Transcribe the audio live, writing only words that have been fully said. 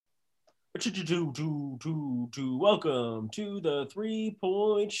Welcome to the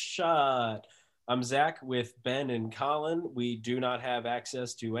 3-point shot. I'm Zach with Ben and Colin. We do not have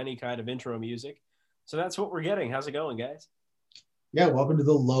access to any kind of intro music, so that's what we're getting. How's it going, guys? Yeah, welcome to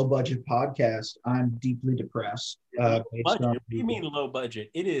the Low Budget Podcast. I'm deeply depressed. Budget? What do you mean low budget?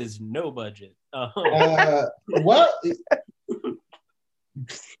 It is no budget. Well,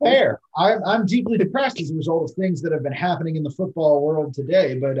 fair. I'm deeply depressed as a result of things that have been happening in the football world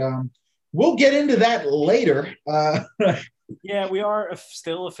today, but we'll get into that later. Yeah, we are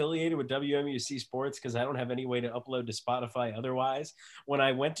still affiliated with WMUC Sports because I don't have any way to upload to Spotify otherwise. When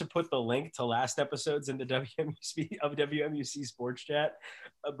I went to put the link to last episodes into WMUC Sports Chat,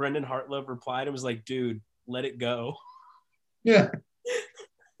 Brendan Hartlove replied and was like, dude, let it go. Yeah.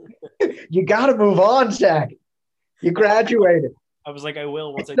 You got to move on, Zach. You graduated. I was like, I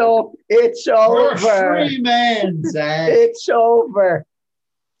will. Once it's over. You're a free man, Zach. It's over.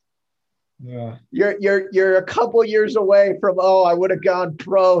 Yeah. You're a couple years away from, I would have gone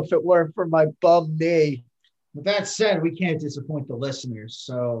pro if it weren't for my bum knee. With that said, we can't disappoint the listeners.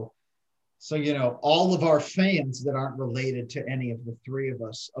 So all of our fans that aren't related to any of the three of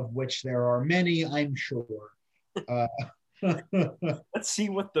us, of which there are many, I'm sure. Let's see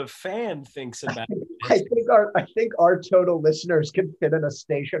what the fan thinks about it. I think our total listeners can fit in a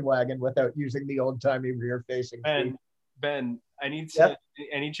station wagon without using the old-timey rear-facing seat. Ben, I need you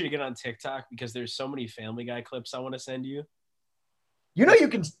to get on TikTok because there's so many Family Guy clips I want to send you. You know, you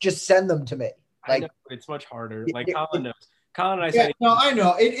can just send them to me. I know, it's much harder. Like Colin knows. Colin and I said, no, I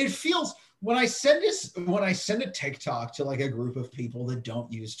know. It feels when I send a TikTok to like a group of people that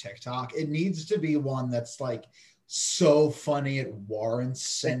don't use TikTok, it needs to be one that's like so funny it warrants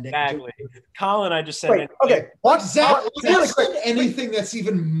sending. Exactly. Colin, I just said. Okay. What's that? Anything that's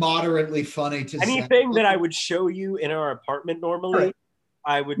even moderately funny to anything that I would show you in our apartment normally, right.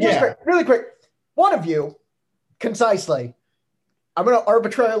 I would. Yeah. Really quick. One of you, concisely, I'm going to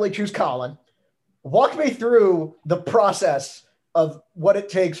arbitrarily choose Colin. Walk me through the process of what it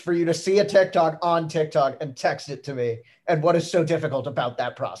takes for you to see a TikTok on TikTok and text it to me, and what is so difficult about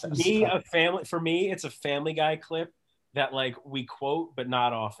that process. For me, it's a Family Guy clip that like we quote, but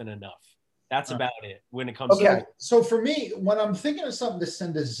not often enough. That's about it when it comes to. So for me, when I'm thinking of something to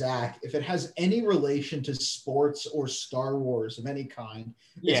send to Zach, if it has any relation to sports or Star Wars of any kind,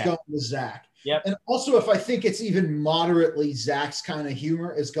 it's going to Zach. Yep. And also, if I think it's even moderately Zach's kind of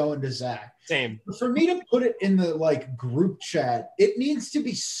humor, it's going to Zach. Same. But for me to put it in the like group chat, it needs to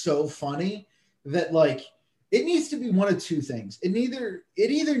be so funny that like it needs to be one of two things. It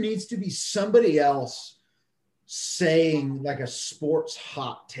either needs to be somebody else saying like a sports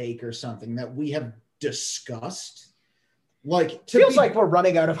hot take or something that we have discussed. Like feels like we're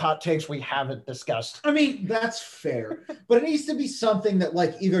running out of hot takes we haven't discussed. I mean, that's fair, but it needs to be something that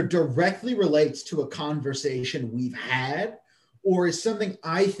like either directly relates to a conversation we've had or is something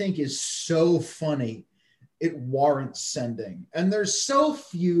I think is so funny it warrants sending. And there's so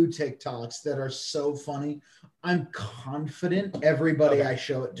few TikToks that are so funny. I'm confident everybody I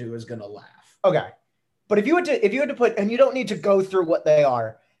show it to is going to laugh. Okay. But if you had to put, and you don't need to go through what they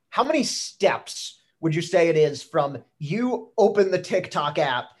are, how many steps would you say it is from you open the TikTok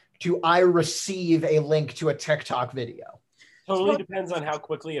app to I receive a link to a TikTok video? Totally depends on how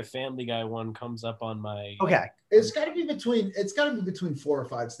quickly a Family Guy one comes up on my. Okay. It's got to be between 4 or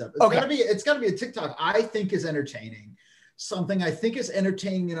 5 steps. It's got to be a TikTok I think is entertaining. Something I think is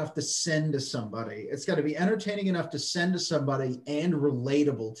entertaining enough to send to somebody. It's got to be entertaining enough to send to somebody and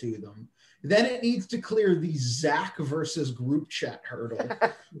relatable to them. Then it needs to clear the Zach versus group chat hurdle,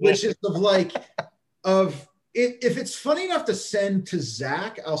 which is if it's funny enough to send to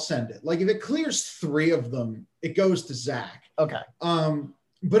Zach, I'll send it. Like if it clears 3 of them, it goes to Zach. Okay.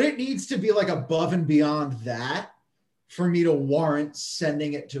 But it needs to be like above and beyond that for me to warrant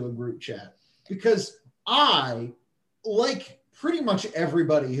sending it to a group chat, because I, like pretty much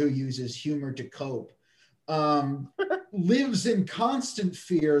everybody who uses humor to cope, lives in constant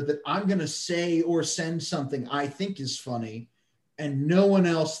fear that I'm going to say or send something I think is funny and no one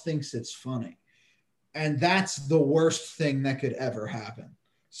else thinks it's funny. And that's the worst thing that could ever happen.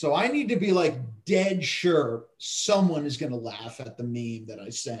 So I need to be like dead sure someone is going to laugh at the meme that I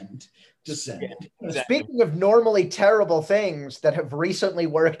send to send. Yeah, exactly. Speaking of normally terrible things that have recently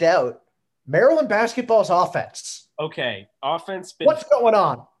worked out, Maryland basketball's offense. Okay. Offense. What's going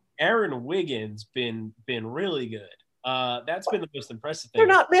on? Aaron Wiggins been really good. That's been the most impressive thing. They're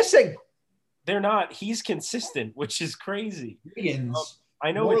not missing. They're not. He's consistent, which is crazy. Wiggins.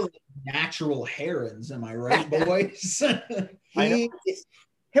 I know more like natural herons. Am I right, boys?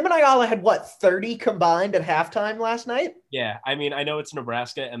 Him and Ayala had, 30 combined at halftime last night? Yeah, I mean, I know it's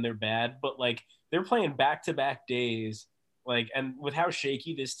Nebraska and they're bad, but, like, they're playing back-to-back days. Like, and with how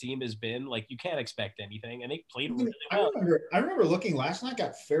shaky this team has been, like, you can't expect anything. And they played really well. I remember looking last night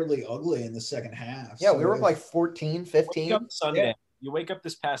got fairly ugly in the second half. Yeah, we were up like 14, 15. Sunday. Yeah. You wake up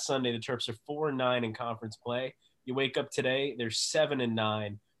this past Sunday, the Terps are 4-9 in conference play. You wake up today, they're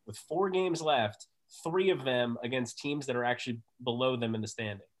 7-9 with 4 games left, 3 of them against teams that are actually below them in the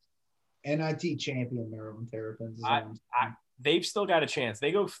standings. NIT champion Maryland Terrapins. They've still got a chance.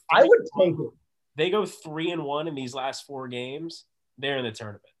 They go. I would take it. They go 3-1 in these last 4 games. They're in the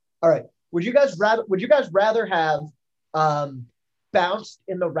tournament. All right. Would you guys rather have bounced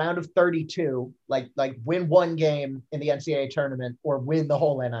in the round of 32, like win 1 game in the NCAA tournament, or win the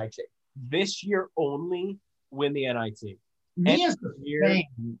whole NIT? This year only, win the NIT. Me as a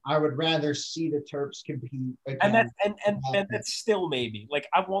fan, I would rather see the Terps compete again. And that's still maybe. Like,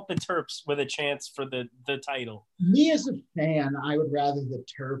 I want the Terps with a chance for the title. Me as a fan, I would rather the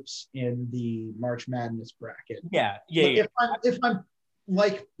Terps in the March Madness bracket. Yeah. If I'm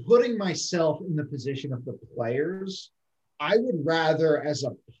like putting myself in the position of the players, I would rather, as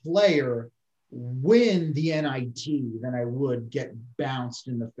a player, win the NIT than I would get bounced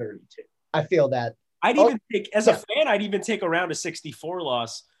in the 32. I feel that. I'd even take, as a fan, I'd even take a round of 64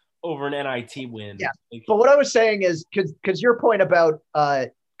 loss over an NIT win. Yeah. But what I was saying is, because your point about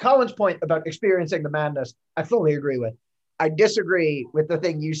Colin's point about experiencing the madness, I fully agree with. I disagree with the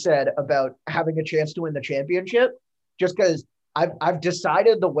thing you said about having a chance to win the championship, just because I've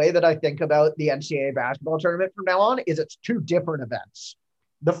decided the way that I think about the NCAA basketball tournament from now on is it's 2 different events.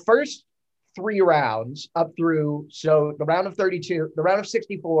 The first 3 rounds up through, so the round of 32, the round of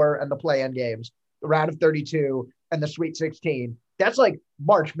 64 and the play-in games, the round of 32 and the Sweet 16, that's like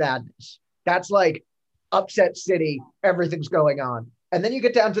March Madness. That's like upset city, everything's going on. And then you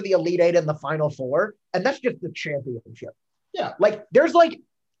get down to the Elite 8 and the Final 4, and that's just the championship. Yeah. Like, there's like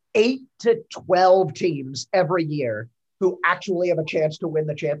 8 to 12 teams every year who actually have a chance to win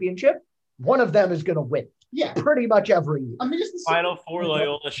the championship. One of them is going to win. Yeah. Pretty much every year. I mean, it's the Final 4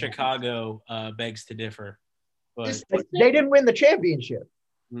 Loyola Chicago begs to differ. But they didn't win the championship.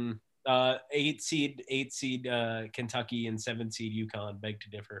 8 seed Kentucky and 7 seed UConn beg to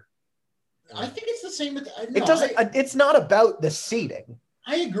differ. I think it's the same with it's not about the seeding.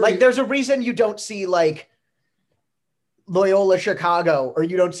 I agree. Like, there's a reason you don't see like Loyola Chicago, or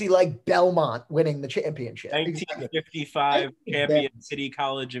you don't see like Belmont winning the championship. 1955 champion City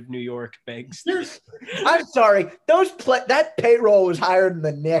College of New York begs. I'm sorry, that payroll was higher than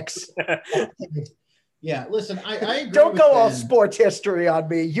the Knicks. Yeah, listen, I agree. Don't go all sports history on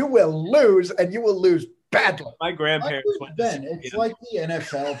me. You will lose, and you will lose badly. My grandparents went Ben. It's like the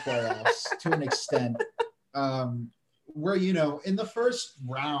NFL playoffs to an extent, where, you know, in the first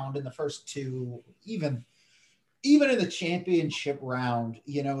round, in the first 2, even in the championship round,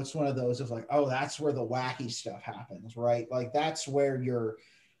 you know, it's one of those of like, oh, that's where the wacky stuff happens, right? Like, that's where your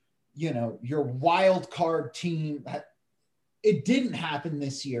wild card team. It didn't happen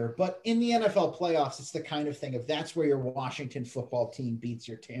this year, but in the NFL playoffs, it's the kind of thing of that's where your Washington football team beats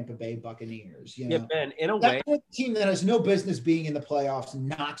your Tampa Bay Buccaneers. You know? Yeah, Ben, in a way, a team that has no business being in the playoffs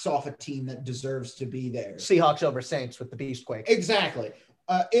knocks off a team that deserves to be there. Seahawks over Saints with the Beastquake. Exactly.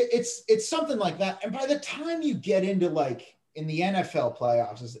 It's something like that. And by the time you get into like in the NFL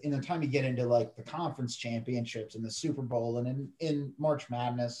playoffs, in the time you get into like the conference championships and the Super Bowl and in March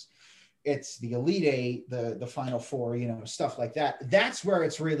Madness, it's the Elite 8, the Final 4, you know, stuff like that. That's where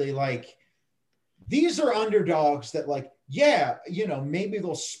it's really like, these are underdogs that like, yeah, you know, maybe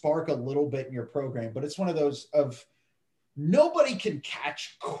they'll spark a little bit in your program, but it's one of those of nobody can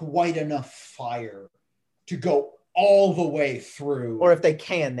catch quite enough fire to go all the way through. Or if they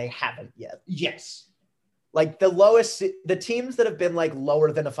can, they haven't yet. Yes. Like the teams that have been like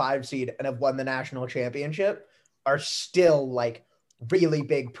lower than a 5 seed and have won the national championship are still like really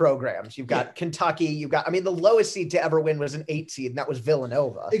big programs. You've got Kentucky, the lowest seed to ever win was an 8 seed, and that was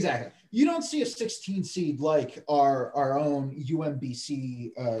Villanova. Exactly. You don't see a 16 seed like our own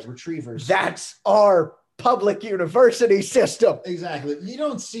UMBC Retrievers. That's our public university system. Exactly. You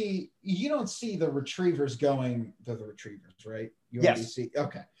don't see the Retrievers going to the Retrievers, right? UMBC. Yes.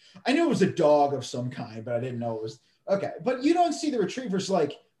 Okay. I knew it was a dog of some kind, but I didn't know it was okay. But you don't see the Retrievers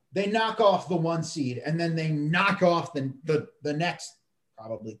like they knock off the 1 seed and then they knock off the next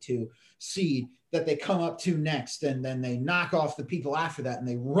probably 2 seed that they come up to next, and then they knock off the people after that and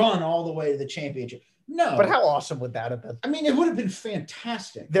they run all the way to the championship. No. But how awesome would that have been? I mean, it would have been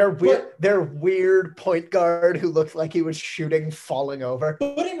fantastic. Their weird point guard who looked like he was shooting falling over.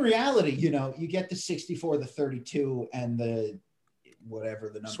 But in reality, you know, you get the 64, the 32, and the whatever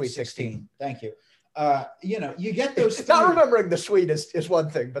the number Sweet 16. Thank you. You get those. Not remembering the suite is one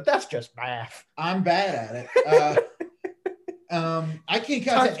thing, but that's just math. I'm bad at it. I can't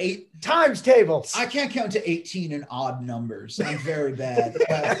count to 8 times tables. I can't count to 18 in odd numbers. I'm very bad.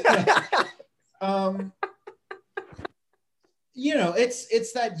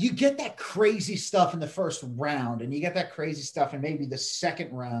 It's that you get that crazy stuff in the first round, and you get that crazy stuff in maybe the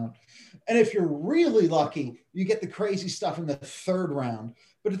second round. And if you're really lucky, you get the crazy stuff in the third round.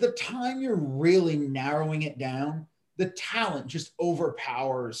 But at the time you're really narrowing it down, the talent just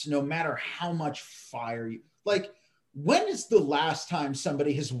overpowers no matter how much fire you like. When is the last time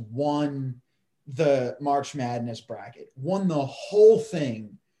somebody has won the March Madness bracket, won the whole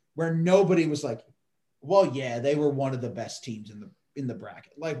thing, where nobody was like, well, yeah, they were one of the best teams in the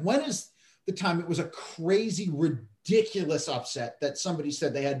bracket? Like, when is the time it was a crazy, ridiculous upset that somebody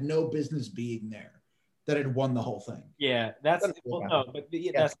said they had no business being there, that had won the whole thing? Yeah, that's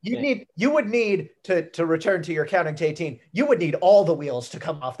you would need to return to your counting to 18. You would need all the wheels to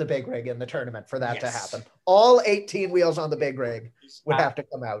come off the big rig in the tournament for that to happen. All 18 wheels on the big rig would have to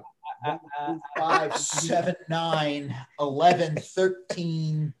come out. 5, 7, 9, 11,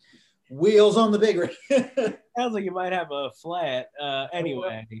 13 wheels on the big rig. Sounds like you might have a flat.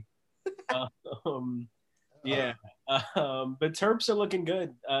 Anyway. But Terps are looking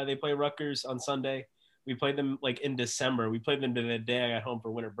good. They play Rutgers on Sunday. We played them like in December. We played them the day I got home for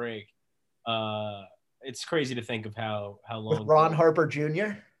winter break. It's crazy to think of how long. With Ron Harper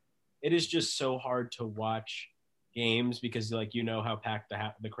Jr. It is just so hard to watch games because how packed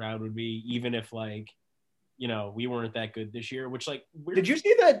the crowd would be, even if we weren't that good this year. Which did you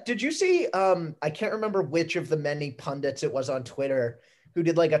see that? Did you see? I can't remember which of the many pundits it was on Twitter who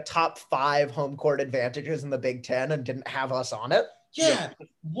did a top 5 home court advantages in the Big Ten and didn't have us on it. Yeah.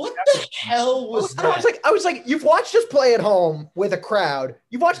 What the hell was that? I was like, you've watched us play at home with a crowd.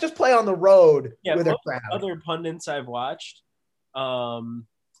 You've watched us play on the road with a crowd. Other pundits I've watched have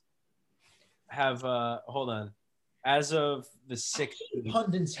hold on. As of the 6th,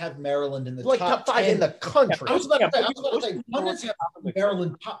 pundits have Maryland in the top 5 in the country. I was about to say pundits have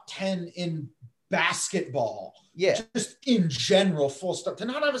Maryland top 10 in basketball. Yeah. Just in general, full stop. To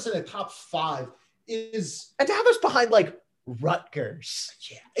not have us in the top 5 is, and to have us behind Rutgers.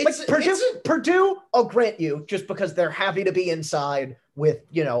 Yeah. Purdue, I'll grant you, just because they're happy to be inside with,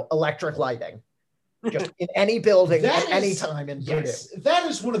 electric lighting. Just in any building at any time in Purdue. That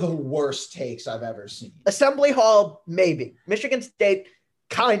is one of the worst takes I've ever seen. Assembly Hall, maybe. Michigan State,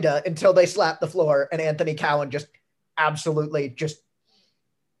 kinda, until they slap the floor and Anthony Cowan just absolutely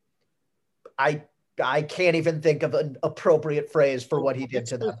I can't even think of an appropriate phrase for what he did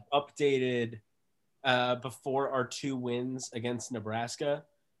to them. Updated before our 2 wins against Nebraska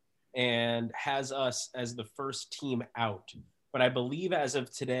and has us as the first team out. But I believe as of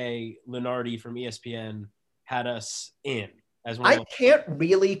today, Lunardi from ESPN had us in. I can't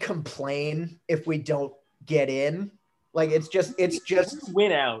really complain if we don't get in. It's just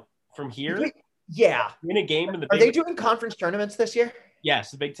win out from here. Yeah. Win a game in the Are they doing conference tournaments this year?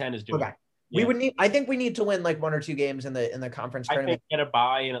 Yes, the Big Ten is doing. Okay. Yeah. I think we need to win 1 or 2 games in the conference tournament. I think get a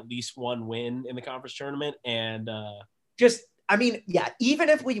bye and at least 1 win in the conference tournament. And even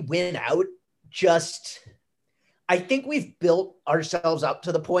if we win out, I think we've built ourselves up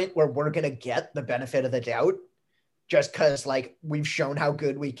to the point where we're going to get the benefit of the doubt just because we've shown how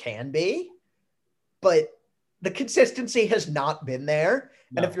good we can be. But the consistency has not been there.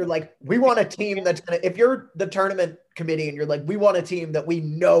 No. And if you're we want a team that's going to, if you're the tournament committee and you're we want a team that we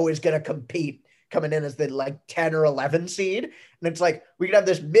know is going to compete coming in as the 10 or 11 seed. And it's we could have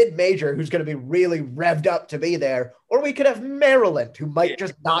this mid-major who's going to be really revved up to be there. Or we could have Maryland who might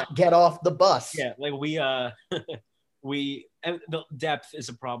just not get off the bus. Yeah. And the depth is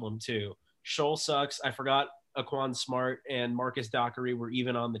a problem too. Scholl sucks. I forgot Aquan Smart and Marcus Dockery were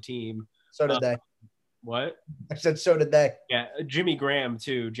even on the team. So did they. What? I said, so did they. Yeah. Jimmy Graham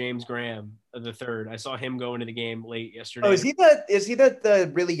too. James Graham, the third. I saw him go into the game late yesterday. Oh, is he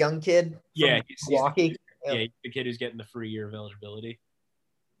the really young kid? Yeah. He's Milwaukee. Yeah. The kid who's getting the free year of eligibility.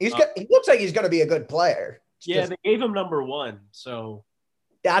 He looks like he's going to be a good player. They gave him number 1. So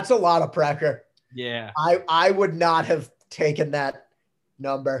that's a lot of pressure. Yeah. I would not have taken that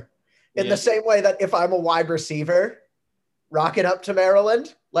number in the same way that if I'm a wide receiver rocking up to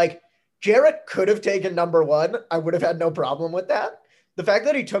Maryland, Jarrett could have taken number 1. I would have had no problem with that. The fact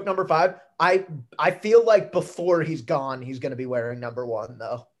that he took number 5, I feel before he's gone, he's going to be wearing number 1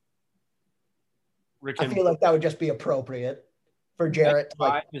 though. I feel that would just be appropriate for Jarrett.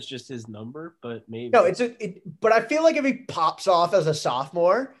 5 is just his number, but maybe. No, but I feel if he pops off as a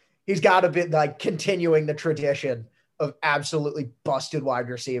sophomore, he's got to be continuing the tradition of absolutely busted wide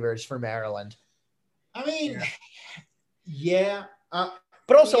receivers for Maryland. I mean, yeah.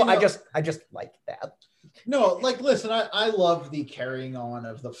 But also, I just like that. No, like, listen, I love the carrying on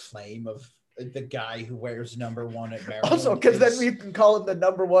of the flame of the guy who wears number 1 at Maryland. Also, because then you can call him the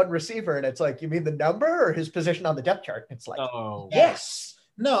number 1 receiver, and it's like, you mean the number or his position on the depth chart? It's like, yes.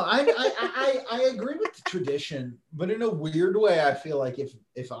 No, I agree with the tradition, but in a weird way, I feel like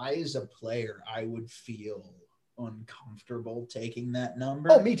if I, as a player, I would feel uncomfortable taking that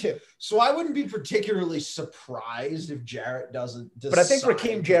number. Oh, me too. So I wouldn't be particularly surprised if Jarrett doesn't decide. But I think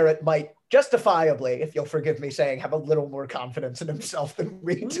Raheem Jarrett might justifiably, if you'll forgive me saying, have a little more confidence in himself than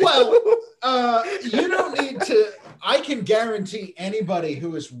we do. Well, you don't need to. I can guarantee anybody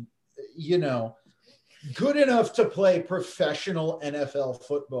who is, good enough to play professional NFL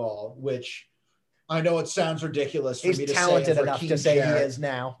football, which I know it sounds ridiculous for me to say. He's talented enough to say Jarrett, he is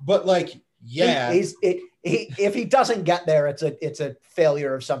now. But yeah, if he doesn't get there, it's a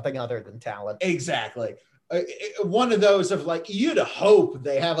failure of something other than talent. Exactly. One of those of you'd hope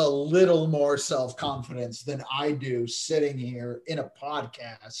they have a little more self-confidence than I do sitting here in a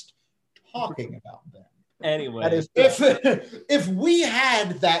podcast talking about them. Anyway, if we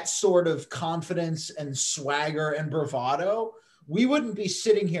had that sort of confidence and swagger and bravado, we wouldn't be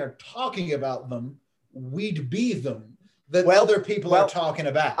sitting here talking about them. We'd be them that other people are talking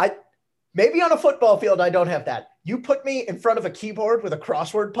about. Maybe on a football field, I don't have that. You put me in front of a keyboard with a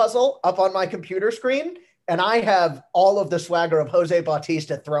crossword puzzle up on my computer screen, and I have all of the swagger of Jose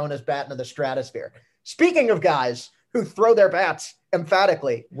Bautista throwing his bat into the stratosphere. Speaking of guys who throw their bats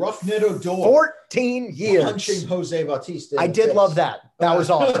emphatically. Rougned Odor. 14 years. Punching Jose Bautista. I did love that. That was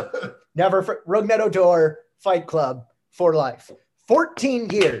awesome. Rougned Odor, Fight Club for life. 14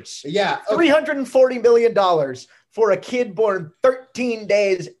 years. Yeah. Okay. $340 million for a kid born 13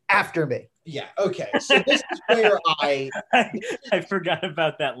 days after me. Yeah. Okay. So this is where I forgot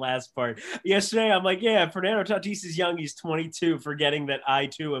about that last part. Yesterday, I'm like, yeah, Fernando Tatis is young. He's 22, forgetting that I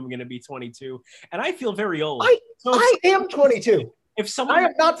too am going to be 22, and I feel very old. I am 22. I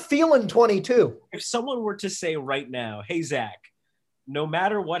am not feeling 22. If someone were to say right now, hey Zach, no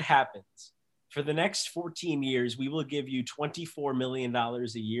matter what happens for the next 14 years, we will give you $24 million a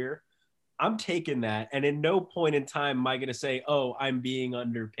year. I'm taking that, and in no point in time am I going to say, oh, I'm being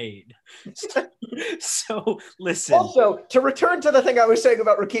underpaid. So listen. Also, to return to the thing I was saying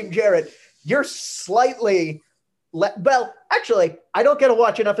about Raheem Jarrett, you're slightly well, actually, I don't get to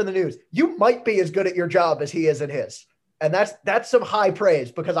watch enough in the news. You might be as good at your job as he is at his. And that's some high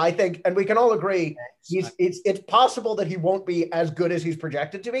praise, because I think, and we can all agree, it's possible that he won't be as good as he's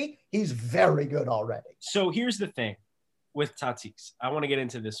projected to be. He's very good already. So here's the thing with Tatis. I want to get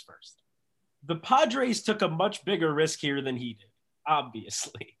into this first. The Padres took a much bigger risk here than he did,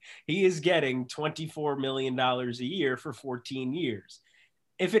 obviously. He is getting $24 million a year for 14 years.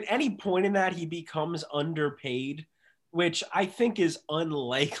 If at any point in that he becomes underpaid, which I think is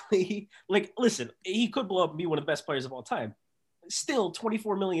unlikely, listen, he could blow up and be one of the best players of all time. Still,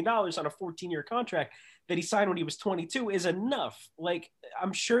 $24 million on a 14-year contract that he signed when he was 22 is enough.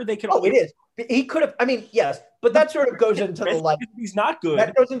 I'm sure they could. Oh, it is. He could have, yes, but that sort of goes into the he's not good.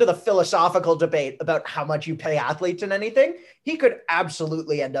 That goes into the philosophical debate about how much you pay athletes and anything. He could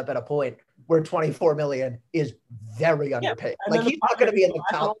absolutely end up at a point where $24 million is very underpaid. He's not going to be in the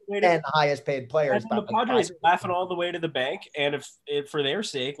top 10 highest paid players. The Padres are laughing all the way to the bank, and if for their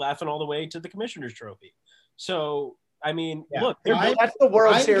sake, laughing all the way to the Commissioner's Trophy. So, look, that's the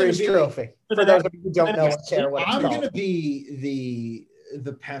World Series trophy. For those of you who don't know what I'm going to be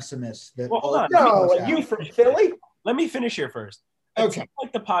the pessimist that. Well, hold on. No, you from Philly? Let me finish here first. Okay.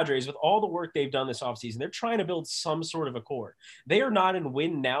 Like the Padres, with all the work they've done this offseason, they're trying to build some sort of a core. They are not in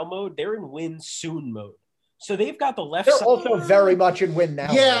win now mode. They're in win soon mode. So they've got the left side. They're also very much in win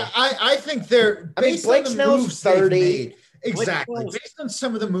now. Yeah, I think they're based on the moves 30. They've made. Exactly. Based on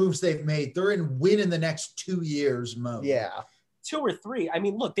some of the moves they've made, they're in win in the next 2 years mode. Yeah. 2 or 3.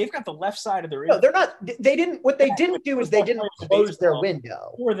 Look, they've got the left side of their. No, they're not. They didn't. What they didn't do is they didn't close their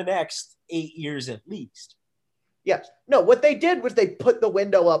window for the next 8 years at least. Yes. No, what they did was they put the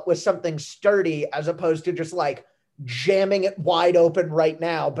window up with something sturdy, as opposed to just jamming it wide open right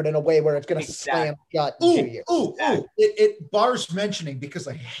now, but in a way where it's going to slam shut in 2 years. It bars mentioning, because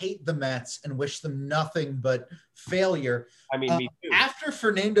I hate the Mets and wish them nothing but failure. Me too. After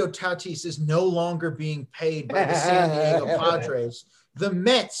Fernando Tatis is no longer being paid by the San Diego Padres, the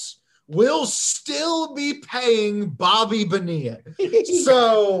Mets will still be paying Bobby Bonilla.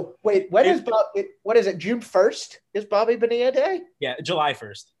 So wait, what is it? June 1st is Bobby Bonilla Day? Yeah, July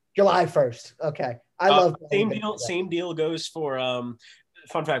 1st. July 1st. Okay. I love same deal goes for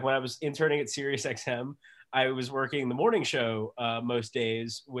fun fact, when I was interning at SiriusXM, I was working the morning show most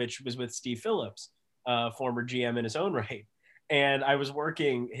days, which was with Steve Phillips, former GM in his own right. And I was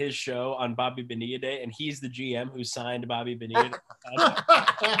working his show on Bobby Bonilla Day, and he's the GM who signed Bobby Bonilla.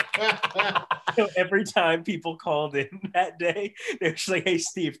 So every time people called in that day, they're just like, "Hey,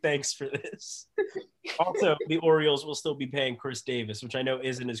 Steve, thanks for this." Also, the Orioles will still be paying Chris Davis, which I know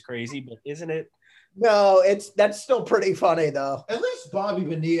isn't as crazy, but isn't it? No, that's still pretty funny though. At least Bobby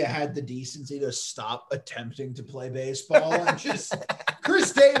Bonilla had the decency to stop attempting to play baseball and just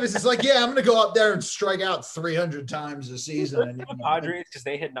Chris Davis is like, yeah, I'm gonna go up there and strike out 300 times a season. And the Padres, because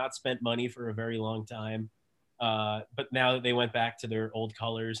they had not spent money for a very long time. But now that they went back to their old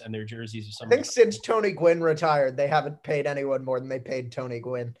colors and their jerseys or something. I think since Tony Gwynn retired, they haven't paid anyone more than they paid Tony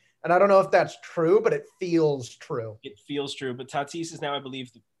Gwynn. And I don't know if that's true, but it feels true. It feels true. But Tatis is now, I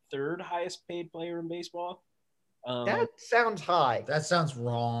believe, the third highest paid player in baseball. That sounds high. That sounds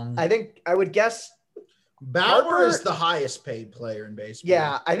wrong. I would guess Bauer is the highest paid player in baseball.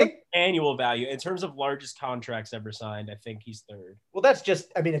 Yeah, I think annual value in terms of largest contracts ever signed, I think he's third. Well, that's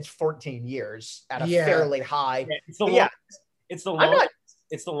just, I mean, it's 14 years at a fairly high. Yeah, it's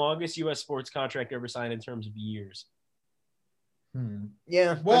the longest U.S. sports contract ever signed in terms of years.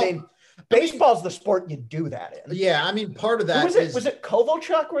 Yeah, well, I mean, baseball's the sport you do that in. Yeah, I mean, part of that was it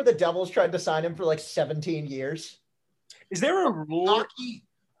Kovalchuk where the Devils tried to sign him for like 17 years? Is there a rule? Hockey,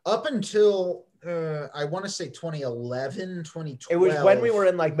 up until I want to say 2011, 2012. It was when we were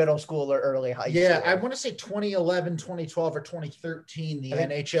in like middle school or early high school. Yeah, I want to say 2011, 2012, or 2013. The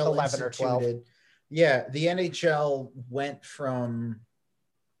NHL 11 or 12. Yeah, the NHL went from.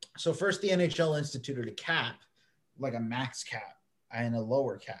 So first, the NHL instituted a cap, like a max cap and a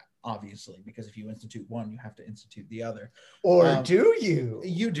lower cap, obviously, because if you institute one, you have to institute the other. Or do you?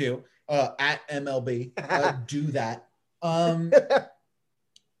 You do. At MLB, do that.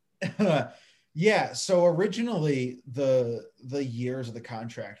 Yeah, so originally the years of the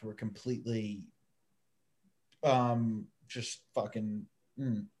contract were completely just fucking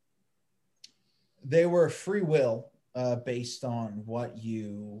they were free will based on what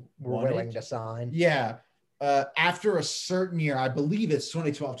you were willing to sign. Yeah. After a certain year, I believe it's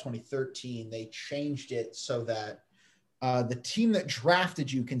 2012, 2013, they changed it so that the team that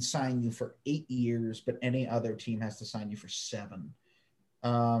drafted you can sign you for 8 years, but any other team has to sign you for 7.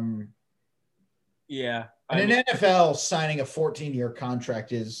 Yeah. And in NFL, signing a 14-year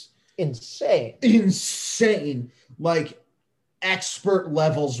contract is insane. Insane. Like expert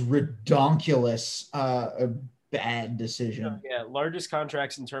levels redonkulous, a bad decision. Yeah, largest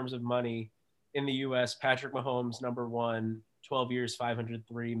contracts in terms of money in the U.S. Patrick Mahomes, number 1, 12 years,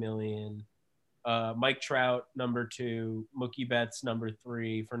 $503 million. Mike Trout, number 2. Mookie Betts, number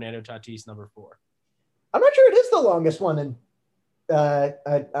 3. Fernando Tatis, number 4. I'm not sure it is the longest one, and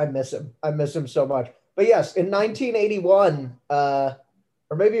I miss him. I miss him so much. But yes, in 1981, or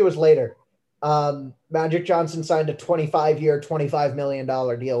maybe it was later, Magic Johnson signed a 25-year, $25 million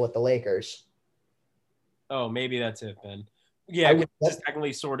deal with the Lakers. Oh, maybe that's it then. Yeah, it's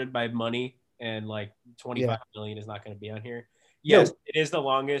technically sorted by money, and like 25 million is not going to be on here. Yes, it is the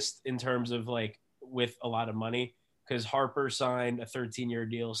longest in terms of like with a lot of money, because Harper signed a 13-year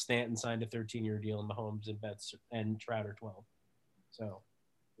deal, Stanton signed a 13-year deal, and Mahomes and Betts and Trout are 12. So,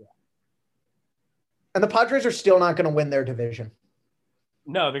 yeah. And the Padres are still not going to win their division.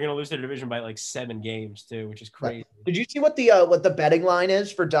 No, they're going to lose their division by like 7 games too, which is crazy. Right. Did you see what the betting line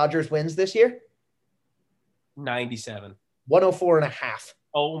is for Dodgers wins this year? 97. 104.5.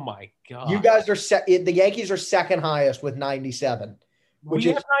 Oh my God. You guys are the Yankees are second highest with 97. Which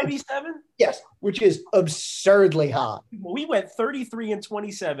is 97? Yes, which is absurdly high. We went 33 and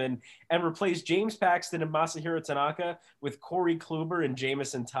 27 and replaced James Paxton and Masahiro Tanaka with Corey Kluber and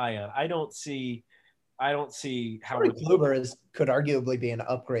Jameson Taya. I don't see how Corey Kluber could arguably be an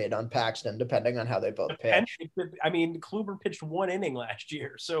upgrade on Paxton, depending on how they both pitch. I mean, Kluber pitched 1 inning last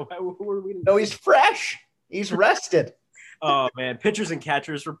year, so who are we? No, he's fresh. He's rested. Oh man, pitchers and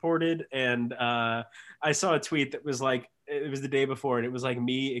catchers reported, and I saw a tweet that was like, it was the day before, and it was like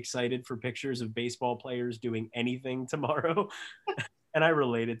me excited for pictures of baseball players doing anything tomorrow, and I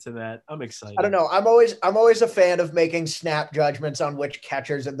related to that. I'm excited. I don't know. I'm always a fan of making snap judgments on which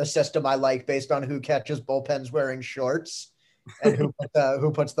catchers in the system I like based on who catches bullpens wearing shorts and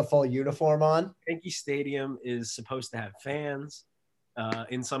who puts the full uniform on. Yankee Stadium is supposed to have fans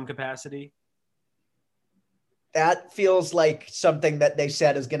in some capacity. That feels like something that they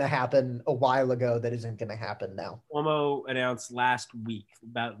said is going to happen a while ago that isn't going to happen now. Cuomo announced last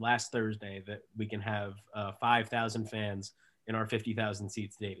Thursday, that we can have 5,000 fans in our 50,000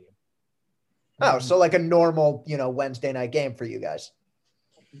 seat stadium. Oh, so like a normal, Wednesday night game for you guys.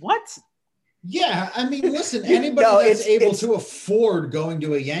 What? Yeah, I mean, listen, anybody No, that's able it's- to afford going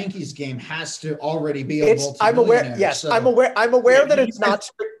to a Yankees game has to already be a It's I'm aware. multimillionaire. Yes, So I'm aware Yeah, that you it's guys- not.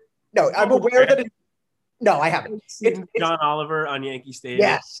 No, I'm aware that it. No, I haven't. Seen It's John Oliver on Yankee Stadium.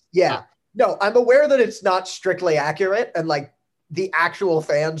 yes, yeah. No, I'm aware that it's not strictly accurate, and like the actual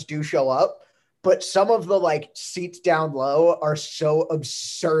fans do show up, but some of the like seats down low are so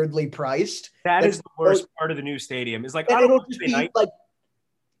absurdly priced That that is the worst part of the new stadium. Is like, that I don't it'll want just to be night. like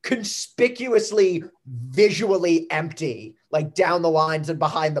conspicuously visually empty, like down the lines and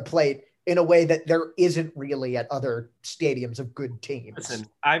behind the plate in a way that there isn't really at other stadiums of good teams. Listen,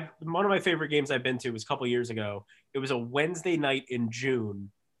 one of my favorite games I've been to was a couple years ago. It was a Wednesday night in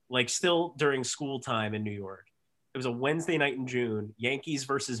June, like still during school time in New York. It was a Wednesday night in June, Yankees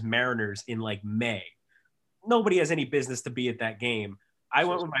versus Mariners in like May. Nobody has any business to be at that game. I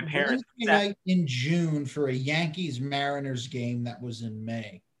went with my parents. Wednesday night in June for a Yankees Mariners game that was in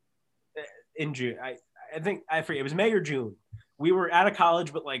May. In June. I think I forget. It was May or June. We were out of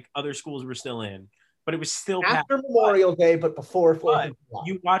college, but like other schools were still in. But it was still packed. After Memorial Day, but before 4th of July.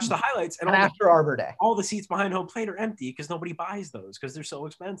 You watch the highlights, and And after Arbor Day. all the seats behind home plate are empty because nobody buys those because they're so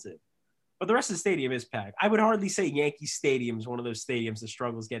expensive. But the rest of the stadium is packed. I would hardly say Yankee Stadium is one of those stadiums that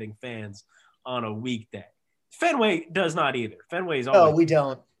struggles getting fans on a weekday. Fenway does not either. Fenway is No, always. we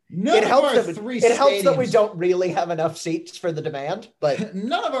don't. None It of helps, our that, three it helps that we stadiums- don't really have enough seats for the demand, but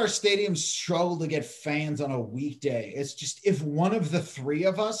None of our stadiums struggle to get fans on a weekday. It's just if one of the three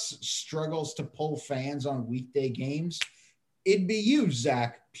of us struggles to pull fans on weekday games, it'd be you,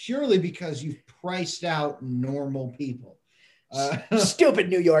 Zach, purely because you've priced out normal people. stupid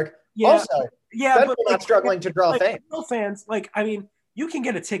New York. Yeah, Also, yeah, Fenway but not struggling to draw like, fans. real fans, like, I mean, you can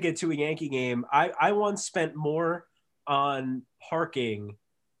get a ticket to a Yankee game. I once spent more on parking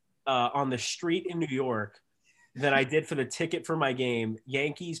on the street in New York than I did for the ticket for my game.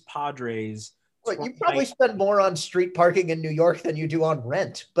 Yankees, Padres. But you probably spend more on street parking in New York than you do on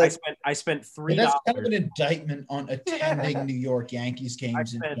rent. But I spent $3. That's kind of an indictment on attending New York Yankees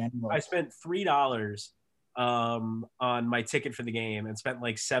games in general. I spent $3 on my ticket for the game and spent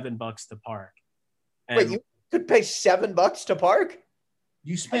like $7 to park. And wait, you could pay $7 to park?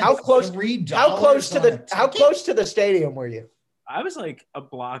 You spent How close- $3 How close to on the a how ticket? close to the stadium were you? I was like a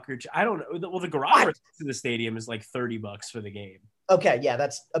block or two. I don't know. Well, the garage What? to the stadium is like $30 for the game. Okay, yeah,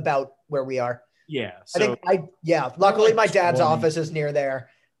 that's about where we are. Yeah. I So think luckily like my dad's 20. office is near there.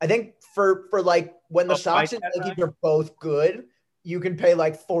 I think for like when the Oh, Sox my and dad and Yankees are both good, you can pay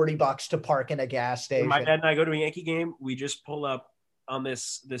like $40 to park in a gas when station. my dad and I go to a Yankee game, we just pull up on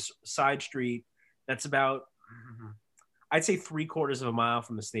this side street that's about, I'd say 3/4 of a mile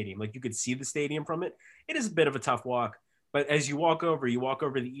from the stadium. Like you could see the stadium from it. It is a bit of a tough walk, but as you walk over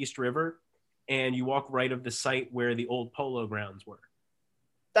the East River, and you walk right of the site where the old Polo Grounds were,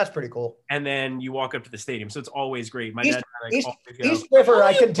 That's pretty cool. and then you walk up to the stadium. So it's always great. My East- dad and I East- always go. East River, How I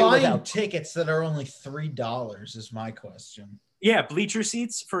are you can do buying without. tickets that are only $3 is my question. Yeah, bleacher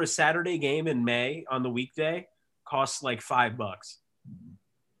seats for a Saturday game in May on the weekday costs like $5.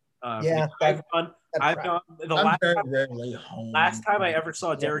 Yeah, I've gone. That's I've right. gone. The I'm last very time, rarely home. last time I ever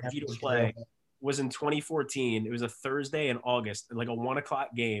saw Derek Yeah, Jeter that's play terrible. was in 2014. It was a Thursday in August, like a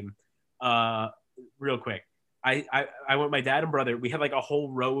 1:00 game. Real quick, I went with my dad and brother. We had like a whole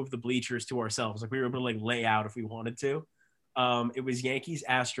row of the bleachers to ourselves. Like we were able to like lay out if we wanted to. It was Yankees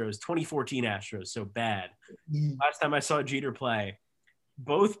Astros, 2014 Astros, so bad. Last time I saw Jeter play,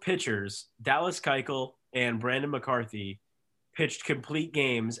 both pitchers, Dallas Keuchel and Brandon McCarthy, pitched complete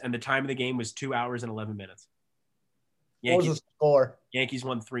games, and the time of the game was 2 hours and 11 minutes. What was the score? Yankees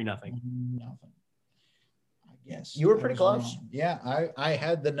won 3-0. Nothing. I guess You were I pretty was close. wrong. Yeah, I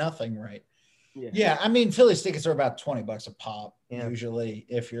had the nothing right. Yeah. Yeah, I mean Phillies tickets are about $20 a pop Yeah. usually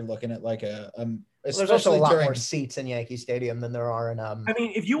if you're looking at like There's also a especially lot during more seats in Yankee Stadium than there are in I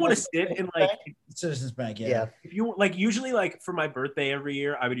mean, if you want to sit in like, Citizens Bank. yeah. if you like, usually like for my birthday every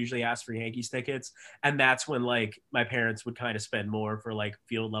year, I would usually ask for Yankees tickets, and that's when like my parents would kind of spend more for like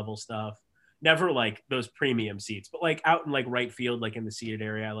field level stuff. Never like those premium seats, but like out in like right field, like in the seated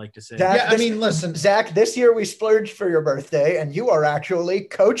area, I like to sit. That- Yeah, I mean, listen, Zach, this year we splurged for your birthday, and you are actually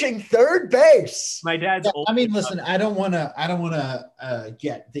coaching third base. My dad's yeah, old. I mean, listen, I don't want to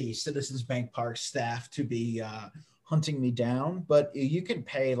get the Citizens Bank Park staff to be hunting me down, but you can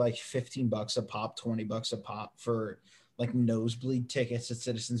pay like $15 a pop, $20 a pop for like nosebleed tickets at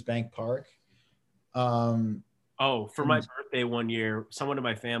Citizens Bank Park. Oh, for my birthday one year, someone in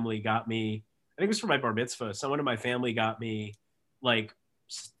my family got me, I think it was for my bar mitzvah, someone in my family got me like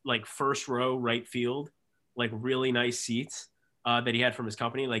first row right field, like really nice seats that he had from his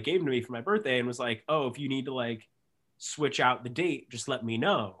company, like gave them to me for my birthday and was like, oh, if you need to like switch out the date, just let me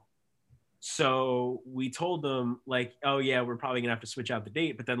know. So we told them like, oh yeah, we're probably gonna have to switch out the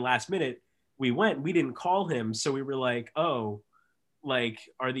date. But then last minute we didn't call him. So we were like, oh, like,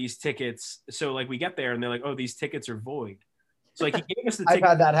 are these tickets? So like we get there and they're like, oh, these tickets are void. So like he gave us the I've ticket.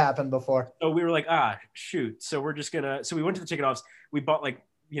 had that happen before. So we were like, shoot. So we're just gonna, so we went to the ticket office. We bought like,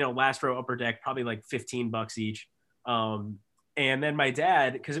 last row upper deck, probably like $15 each. And then my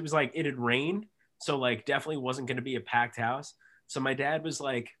dad, because it was like, it had rained. So like definitely wasn't going to be a packed house. So my dad was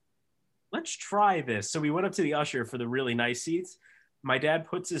like, let's try this. So we went up to the usher for the really nice seats. My dad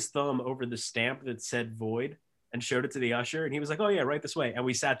puts his thumb over the stamp that said void and showed it to the usher. And he was like, oh yeah, right this way. And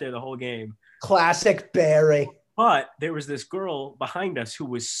we sat there the whole game. Classic Barry. But there was this girl behind us who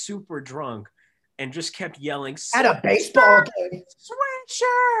was super drunk and just kept yelling at a baseball game.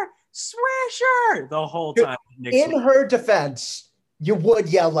 Swisher the whole time. In her defense, you would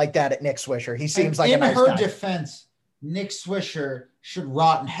yell like that at Nick Swisher. He seems like a nice guy. In her defense, Nick Swisher should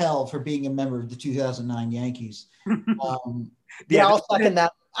rot in hell for being a member of the 2009 Yankees. Yeah, I'll second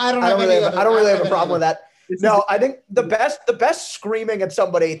that. I don't really have a problem with that. No, I think the best screaming at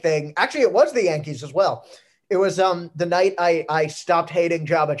somebody thing, actually it was the Yankees as well. It was the night I stopped hating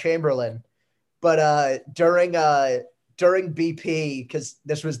Jabba Chamberlain, but during BP, because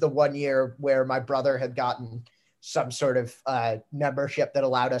this was the one year where my brother had gotten some sort of membership that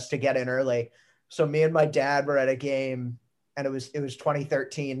allowed us to get in early. So me and my dad were at a game, and it was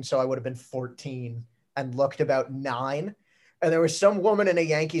 2013, so I would have been 14 and looked about 9. And there was some woman in a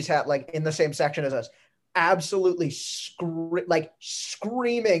Yankees hat, like in the same section as us, absolutely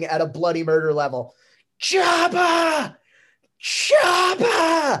screaming at a bloody murder level, Jabba,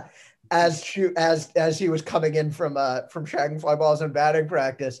 as he was coming in from shagging fly balls and batting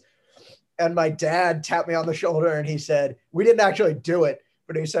practice. And my dad tapped me on the shoulder and he said, we didn't actually do it,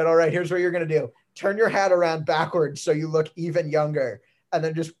 but he said, all right, here's what you're going to do. Turn your hat around backwards so you look even younger. And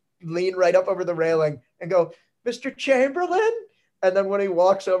then just lean right up over the railing and go, Mr. Chamberlain. And then when he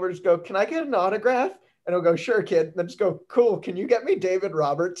walks over, just go, can I get an autograph? And he'll go, sure, kid. And then just go, cool. Can you get me David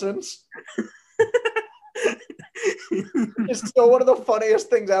Robertson's? It's still one of the funniest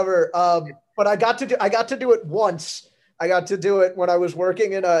things ever. But I got to do it once. I got to do it when I was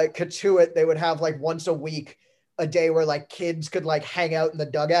working in a Katuitt. They would have like once a week, a day where like kids could like hang out in the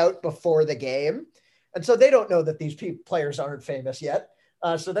dugout before the game. And so they don't know that these players aren't famous yet.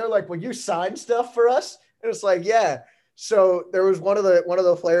 So they're like, will you sign stuff for us? And it's like, yeah. So there was one of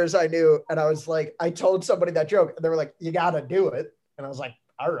the players I knew, and I was like, I told somebody that joke, and they were like, you got to do it. And I was like,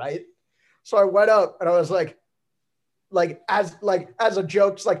 all right. So I went up and I was like as a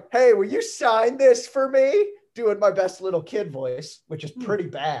joke, it's like, hey, will you sign this for me? Doing my best little kid voice, which is pretty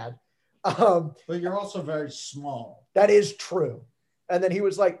bad. But you're also very small. That is true. And then he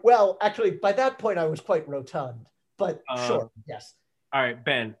was like, well, actually, by that point, I was quite rotund. But sure, yes. All right,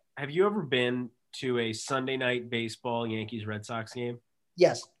 Ben, have you ever been to a Sunday night baseball Yankees Red Sox game?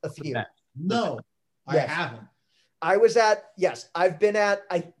 Yes, a few. No, I haven't. I was at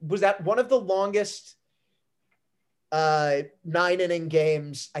one of the longest 9-inning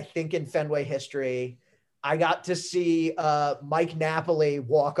games, I think, in Fenway history. I got to see Mike Napoli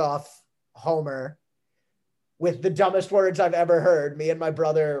walk off homer with the dumbest words I've ever heard. Me and my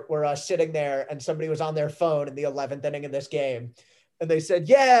brother were sitting there, and somebody was on their phone in the 11th inning of this game. And they said,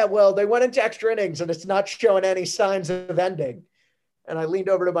 yeah, well, they went into extra innings, and it's not showing any signs of ending. And I leaned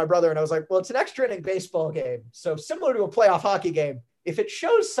over to my brother, and I was like, well, it's an extra inning baseball game. So similar to a playoff hockey game, if it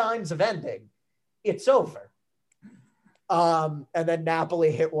shows signs of ending, it's over. And then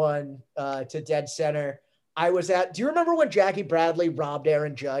Napoli hit one to dead center. do you remember when Jackie Bradley robbed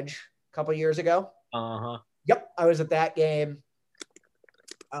Aaron Judge a couple years ago? Uh-huh. Yep. I was at that game.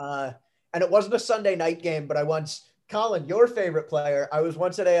 And it wasn't a Sunday night game, but Colin, your favorite player, I was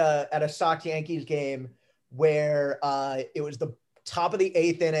once at a Sox Yankees game where it was the top of the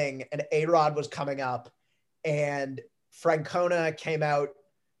 8th inning and A-Rod was coming up and Francona came out,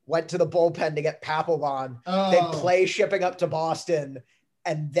 went to the bullpen to get Papelbon. They play shipping up to Boston.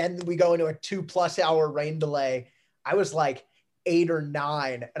 And then we go into a 2+ hour rain delay. I was like 8 or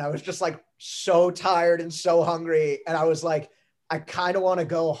 9. And I was just like so tired and so hungry. And I was like, I kind of want to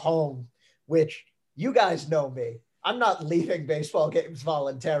go home, which you guys know me. I'm not leaving baseball games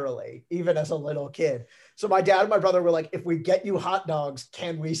voluntarily, even as a little kid. So my dad and my brother were like, if we get you hot dogs,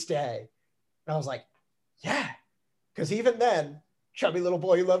 can we stay? And I was like, yeah. Because even then, chubby little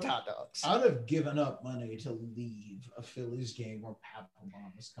boy who loved hot dogs. I'd have given up money to leave a Phillies game where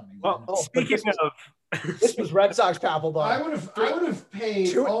Papelbon was coming in. Speaking of, this was Red Sox Papelbon. I would have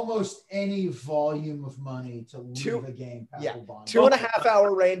paid almost any volume of money to leave a game. Papelbon. 2.5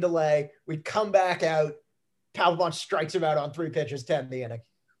 hour rain delay. We'd come back out. Papelbon strikes him out on 3 pitches, 10 in the inning.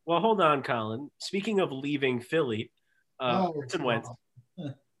 Well, hold on, Colin. Speaking of leaving Philly, Carson Wentz.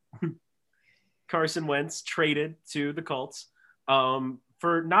 Carson Wentz traded to the Colts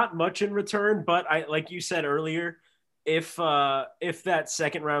for not much in return, but like you said earlier, if that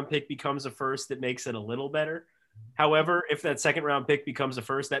second round pick becomes a first, it makes it a little better. However, if that second round pick becomes a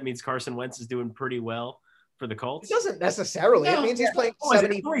first, that means Carson Wentz is doing pretty well for the Colts. It doesn't necessarily. It means he's playing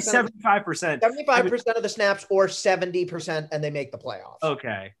 75%. 75% of the snaps or 70%, and they make the playoffs.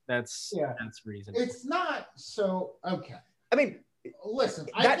 Okay, that's reasonable. It's not so okay. I mean, listen,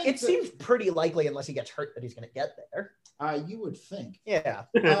 it seems pretty likely, unless he gets hurt, that he's going to get there. You would think. Yeah.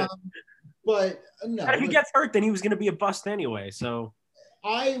 But no. If he gets hurt, then he was going to be a bust anyway. So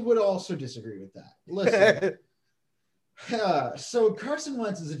I would also disagree with that. Listen. So Carson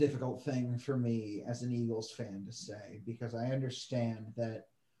Wentz is a difficult thing for me as an Eagles fan to say, because I understand that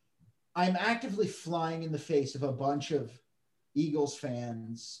I'm actively flying in the face of a bunch of Eagles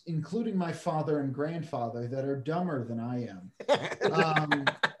fans, including my father and grandfather, that are dumber than I am.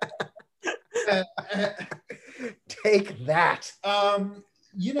 Take that.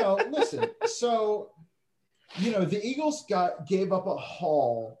 Listen, so, the Eagles gave up a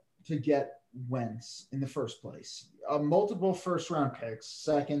haul to get Wentz in the first place. Multiple first-round picks,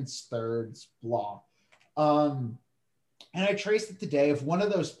 seconds, thirds, blah. And I traced it today. If one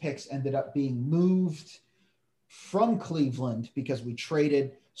of those picks ended up being moved from Cleveland because we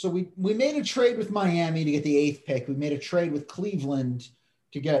traded. So we made a trade with Miami to get the 8th pick. We made a trade with Cleveland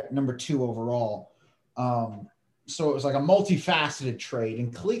to get number 2 overall. So it was like a multifaceted trade.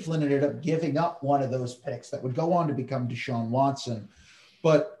 And Cleveland ended up giving up one of those picks that would go on to become Deshaun Watson.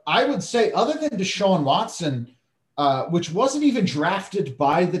 But I would say, other than Deshaun Watson, which wasn't even drafted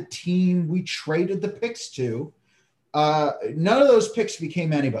by the team we traded the picks to, none of those picks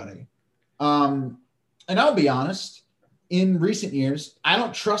became anybody. And I'll be honest, in recent years, I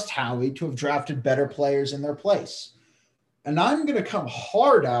don't trust Howie to have drafted better players in their place. And I'm going to come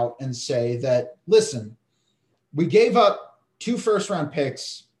hard out and say that, listen, we gave up 2 first-round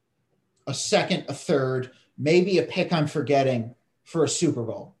picks, a second, a third, maybe a pick I'm forgetting, for a Super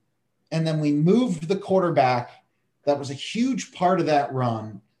Bowl. And then we moved the quarterback that was a huge part of that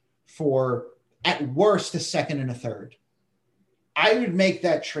run for, at worst, a second and a third. I would make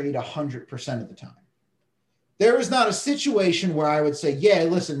that trade 100% of the time. There is not a situation where I would say, yeah,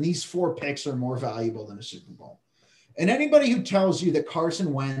 listen, these 4 picks are more valuable than a Super Bowl. And anybody who tells you that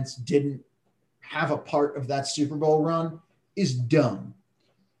Carson Wentz didn't have a part of that Super Bowl run is dumb.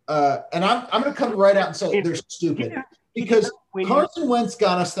 And I'm going to come right out and say they're stupid. Because Carson Wentz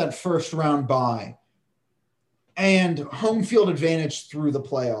got us that first round bye and home field advantage through the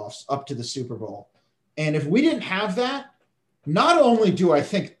playoffs up to the Super Bowl. And if we didn't have that, not only do I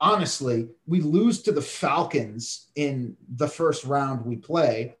think, honestly, we lose to the Falcons in the first round we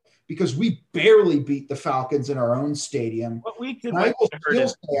play, because we barely beat the Falcons in our own stadium. What week did I will still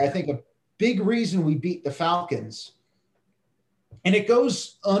say, I think a big reason we beat the Falcons, and it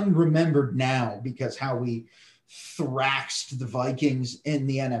goes unremembered now because how we thrashed the Vikings in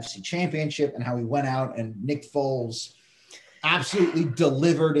the NFC Championship and how we went out and Nick Foles absolutely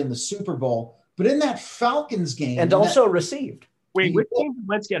delivered in the Super Bowl. But in that Falcons game... And also received. Wait, which game did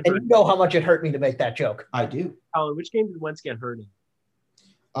Wentz get hurt? And you know how much it hurt me to make that joke. I do. Colin, which game did Wentz get hurt in?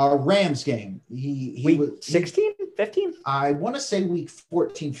 Rams game. He week was 16, 15? I want to say week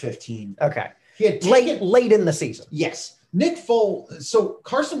 14, 15. Okay. He had late in the season. Yes. Nick Foles. So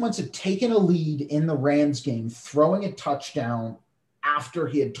Carson Wentz had taken a lead in the Rams game, throwing a touchdown after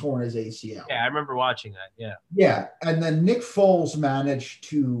he had torn his ACL. Yeah, I remember watching that. Yeah. Yeah. And then Nick Foles managed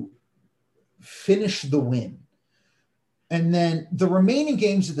to finish the win. And then the remaining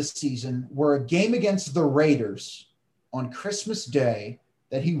games of the season were a game against the Raiders on Christmas Day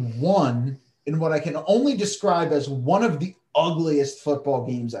that he won in what I can only describe as one of the ugliest football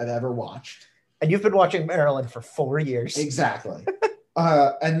games I've ever watched. And you've been watching Maryland for 4 years. Exactly.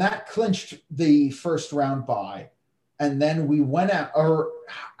 And that clinched the first round bye. And then we went out, or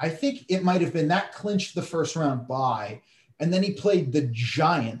I think it might have been that clinched the first round bye. And then he played the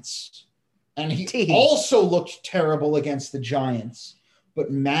Giants. And he also looked terrible against the Giants, but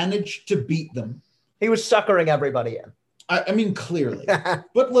managed to beat them. He was suckering everybody in. I mean, clearly.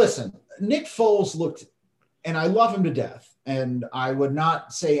 But listen, Nick Foles looked, and I love him to death, and I would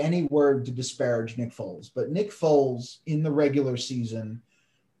not say any word to disparage Nick Foles, but Nick Foles in the regular season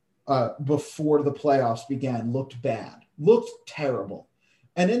before the playoffs began looked bad, looked terrible.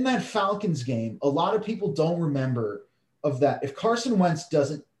 And in that Falcons game, a lot of people don't remember of that. If Carson Wentz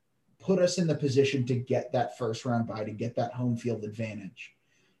doesn't put us in the position to get that first round bye, to get that home field advantage,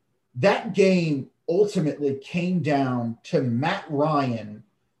 that game ultimately came down to Matt Ryan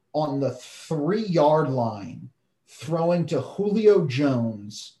on the 3-yard line, throwing to Julio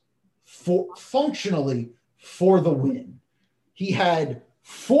Jones functionally for the win. He had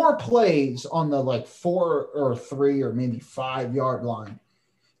 4 plays on the 4 or 3 or maybe 5-yard line,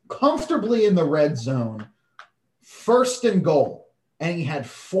 comfortably in the red zone, 1st and goal. And he had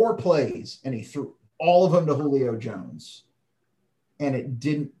 4 plays and he threw all of them to Julio Jones. And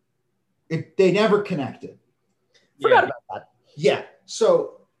they never connected. Forgot about that. Yeah.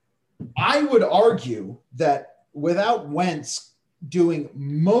 So I would argue that without Wentz doing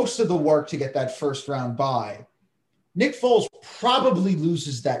most of the work to get that first round bye, Nick Foles probably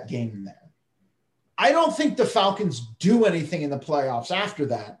loses that game there. I don't think the Falcons do anything in the playoffs after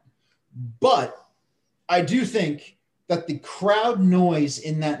that, but I do think that the crowd noise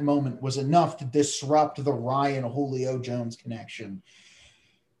in that moment was enough to disrupt the Ryan Julio Jones connection.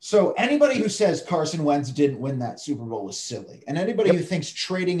 So anybody who says Carson Wentz didn't win that Super Bowl is silly. And anybody who thinks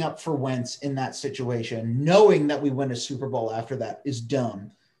trading up for Wentz in that situation, knowing that we win a Super Bowl after that, is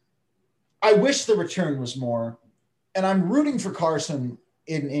dumb. I wish the return was more. And I'm rooting for Carson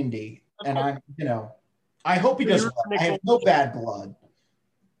in Indy. And I hope he does well. I have no bad blood.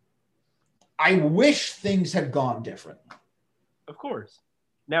 I wish things had gone different. Of course.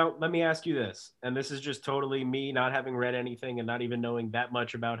 Now, let me ask you this, and this is just totally me not having read anything and not even knowing that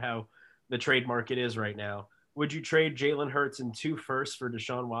much about how the trade market is right now. Would you trade Jalen Hurts and 2 firsts for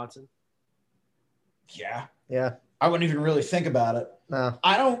Deshaun Watson? Yeah. Yeah. I wouldn't even really think about it. No.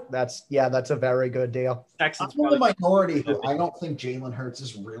 I don't. That's a very good deal. I'm in the minority who I don't think Jalen Hurts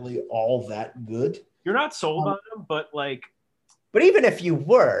is really all that good. You're not sold on him, but But even if you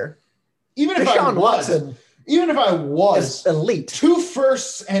were, even if Deshaun Watson even if I was elite, 2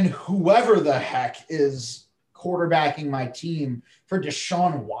 firsts and whoever the heck is quarterbacking my team for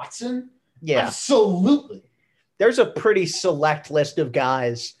Deshaun Watson, yeah, absolutely. There's a pretty select list of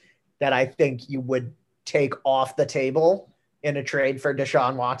guys that I think you would take off the table in a trade for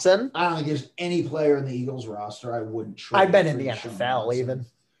Deshaun Watson. I don't think there's any player in the Eagles roster I wouldn't trade. I've been in the NFL Watson. Even.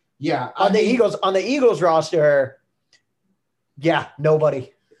 Yeah. On the Eagles roster, yeah,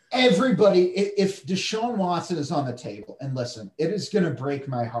 nobody. Everybody, if Deshaun Watson is on the table, and listen, it is going to break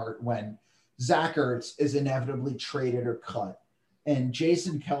my heart when Zach Ertz is inevitably traded or cut, and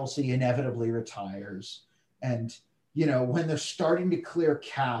Jason Kelce inevitably retires, and when they're starting to clear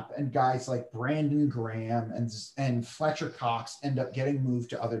cap, and guys like Brandon Graham and Fletcher Cox end up getting moved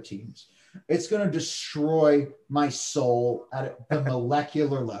to other teams, it's going to destroy my soul at the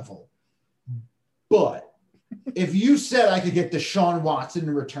molecular level. But if you said I could get Deshaun Watson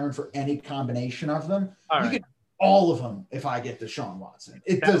in return for any combination of them, you get all of them if I get Deshaun Watson.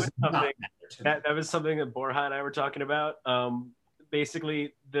 It does not matter to me. That was something that Borja and I were talking about.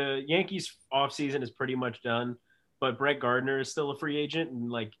 Basically, the Yankees offseason is pretty much done, but Brett Gardner is still a free agent, and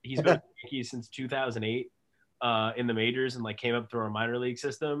he's been with the Yankees since 2008 in the majors, and came up through our minor league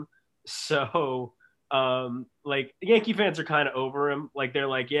system. So Yankee fans are kind of over him. They're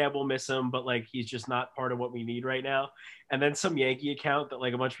yeah, we'll miss him, but he's just not part of what we need right now. And then some Yankee account that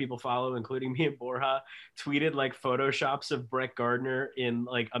a bunch of people follow, including me and Borja, tweeted photoshops of Brett Gardner in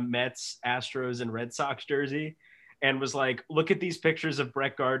a Mets, Astros, and Red Sox jersey, and was look at these pictures of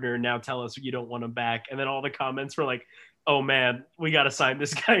Brett Gardner, now tell us you don't want him back. And then all the comments were oh man, we got to sign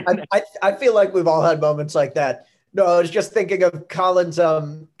this guy. I feel like we've all had moments like that. No, I was just thinking of Colin's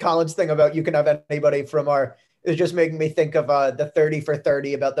thing about you can have anybody from it was just making me think of the 30 for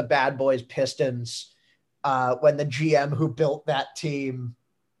 30 about the Bad Boys Pistons when the GM who built that team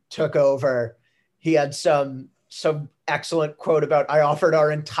took over. He had some excellent quote about, I offered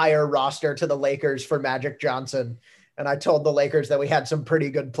our entire roster to the Lakers for Magic Johnson, and I told the Lakers that we had some pretty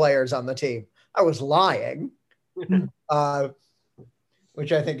good players on the team. I was lying, which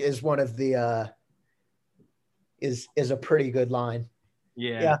I think is one of the is a pretty good line.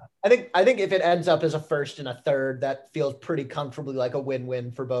 Yeah. I think if it ends up as a first and a third, that feels pretty comfortably like a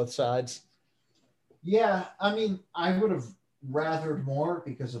win-win for both sides. Yeah, I mean, I would have rathered more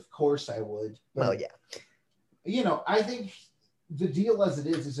because of course I would. But, well, yeah. I think the deal as it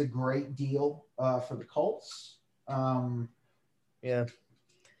is a great deal for the Colts. Yeah.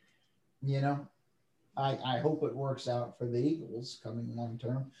 I hope it works out for the Eagles coming long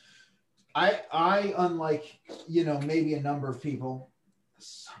term. I unlike maybe a number of people,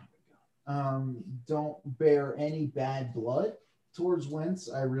 don't bear any bad blood towards Wentz.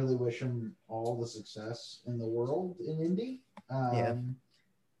 I really wish him all the success in the world in Indy.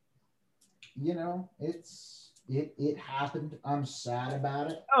 It happened. I'm sad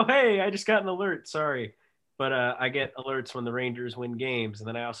about it. Oh, hey, I just got an alert. Sorry. But I get alerts when the Rangers win games, and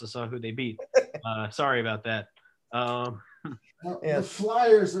then I also saw who they beat. Sorry about that. Yeah. The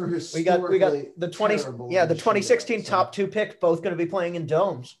Flyers are historically we got the 2016 shootout, top 2 picks both going to be playing in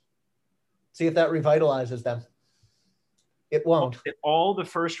domes. See if that revitalizes them. It won't. All the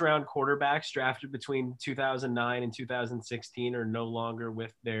first round quarterbacks drafted between 2009 and 2016 are no longer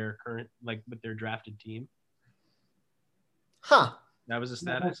with their current, like with their drafted team. Huh. That was a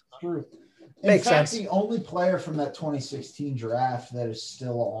status. That's true. Makes sense. The only player from that 2016 draft that is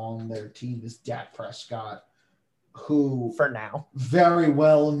still on their team is Dak Prescott, who for now very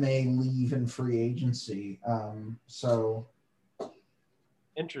well may leave in free agency. So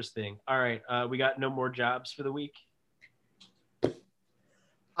interesting. All right, we got no more jobs for the week.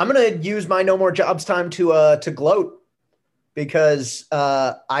 I'm gonna use my no more jobs time to gloat because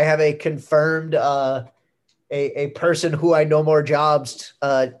I have a confirmed a person who I no more jobs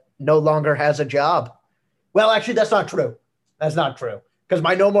no longer has a job. Well, actually, that's not true. That's not true because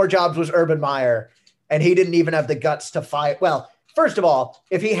my no more jobs was Urban Meyer, and he didn't even have the guts to fight. Well, first of all,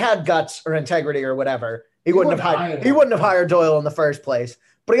 if he had guts or integrity or whatever, he wouldn't have hired Doyle in the first place.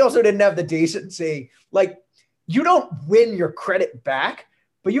 But he also didn't have the decency. Like, you don't win your credit back,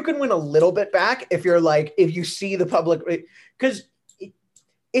 but you can win a little bit back if you see the public, because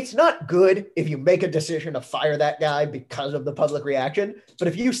it's not good if you make a decision to fire that guy because of the public reaction. But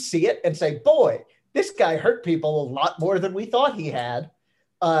if you see it and say, boy, this guy hurt people a lot more than we thought he had,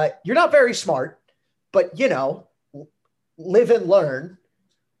 you're not very smart, but, live and learn.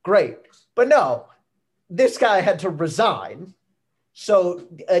 Great. But no, this guy had to resign. So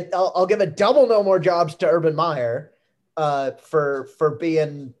I'll give a double no more jobs to Urban Meyer for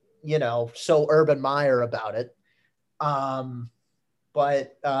being, so Urban Meyer about it.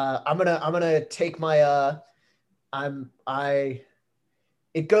 But I'm gonna take my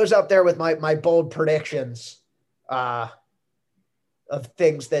it goes up there with my bold predictions of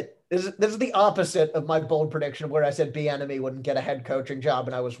things that this is the opposite of my bold prediction where I said Bieniemy wouldn't get a head coaching job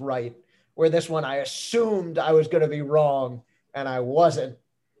and I was right. Where this one I assumed I was going to be wrong and I wasn't,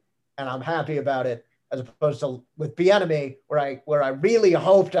 and I'm happy about it. As opposed to with Bieniemy where I really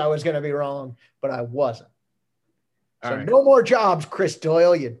hoped I was going to be wrong, but I wasn't. So right. No more jobs, Chris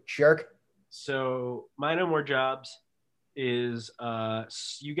Doyle, you jerk. So my no more jobs is,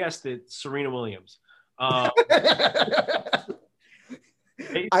 you guessed it, Serena Williams. I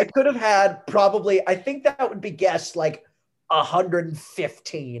could have had probably, I think that would be guessed like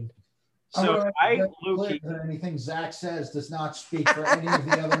 115. So anything Zach says does not speak for any of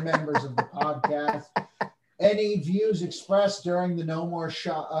the other members of the podcast. Any views expressed during the No More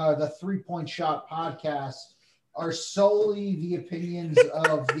Shot, the 3-Point Shot podcast are solely the opinions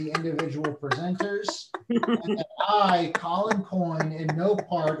of the individual presenters. And I, Colin Coyne, in no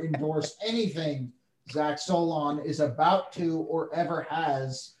part endorse anything Zach Solon is about to or ever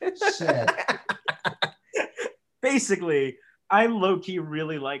has said. Basically, I low-key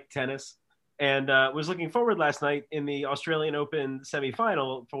really like tennis and was looking forward last night in the Australian Open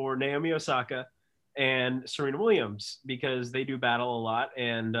semifinal for Naomi Osaka and Serena Williams because they do battle a lot,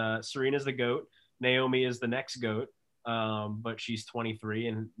 and Serena's the GOAT. Naomi is the next GOAT, but she's 23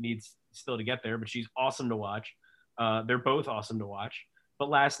 and needs still to get there, but she's awesome to watch. They're both awesome to watch. But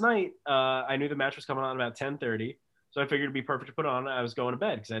last night, I knew the match was coming on about 10:30, so I figured it'd be perfect to put on. I was going to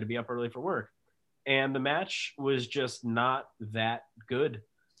bed because I had to be up early for work. And the match was just not that good.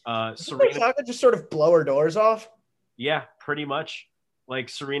 Serena just sort of blow her doors off? Yeah, pretty much. Like,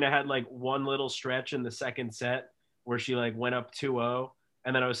 Serena had like one little stretch in the second set where she like went up 2-0,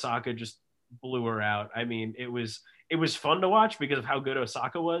 and then Osaka just blew her out. I mean, it was fun to watch because of how good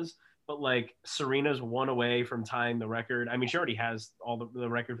Osaka was, but like Serena's one away from tying the record. I mean, she already has all the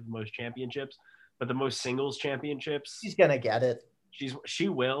record for the most championships, but the most singles championships. She's gonna get it. She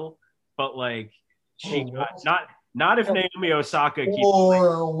will, but like not if Naomi Osaka keeps.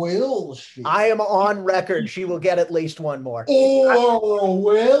 Or will she? I am on record. She will get at least one more. Or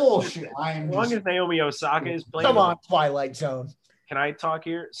will she? As long as Naomi Osaka is playing. Come on, Twilight Zone. Can I talk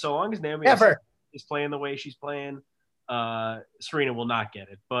here? So long as Naomi is playing the way she's playing, Serena will not get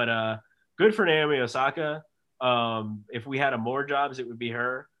it. But good for Naomi Osaka. If we had a more jobs, it would be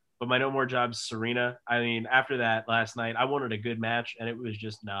her. But my no more jobs, Serena. I mean, after that last night, I wanted a good match, and it was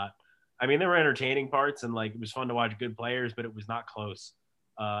just not. I mean, there were entertaining parts, and like it was fun to watch good players, but it was not close.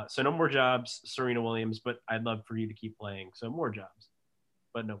 So no more jobs, Serena Williams. But I'd love for you to keep playing. So more jobs,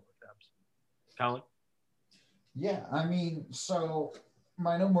 but no more jobs. Colin? Yeah, I mean, so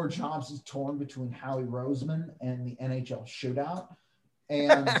my no more jobs is torn between Howie Roseman and the NHL shootout.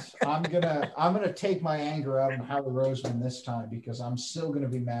 And I'm gonna take my anger out on Howie Roseman this time because I'm still gonna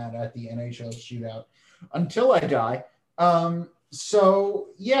be mad at the NHL shootout until I die. So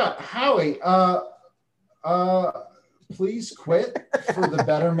yeah, Howie, please quit for the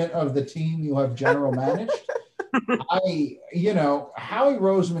betterment of the team you have general managed. Howie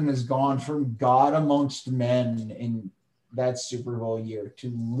Roseman has gone from God amongst men in that Super Bowl year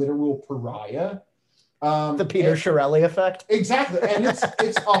to literal pariah. The Peter Chiarelli effect. Exactly. And it's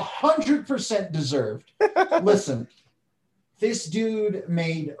 100% deserved. Listen, this dude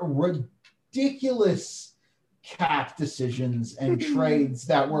made ridiculous cap decisions and trades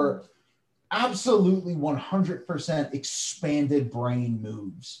that were absolutely 100% expanded brain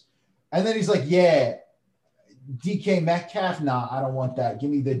moves. And then he's like, yeah, DK Metcalf, nah, I don't want that. Give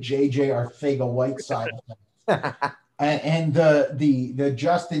me the JJ Arcega-Whiteside. and the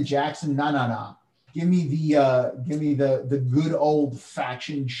Justin Jackson, nah. Give me the good old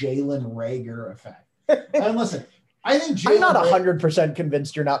faction Jalen Reagor effect. And listen, I think I'm not 100%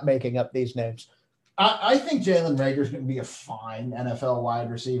 convinced you're not making up these names. I think Jalen Reagor is going to be a fine NFL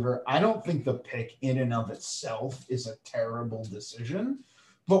wide receiver. I don't think the pick in and of itself is a terrible decision.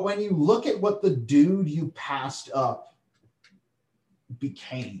 But when you look at what the dude you passed up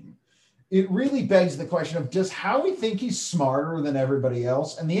became, it really begs the question of, does Howie think he's smarter than everybody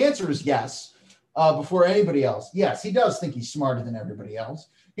else? And the answer is yes. Before anybody else. Yes, he does think he's smarter than everybody else.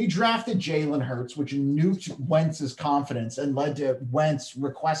 He drafted Jalen Hurts, which nuked Wentz's confidence and led to Wentz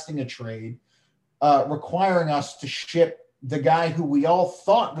requesting a trade, requiring us to ship the guy who we all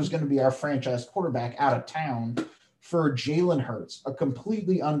thought was going to be our franchise quarterback out of town for Jalen Hurts, a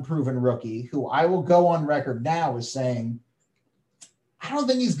completely unproven rookie who I will go on record now as saying, I don't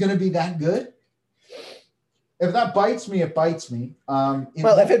think he's going to be that good. If that bites me, it bites me.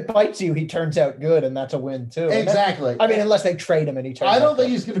 If it bites you, he turns out good, and that's a win too. Exactly. Unless they trade him and he turns out I don't think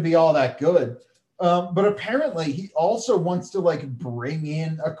he's going to be all that good. But apparently he also wants to bring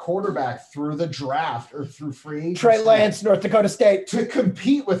in a quarterback through the draft or through free agency. Trey Lance, North Dakota State. To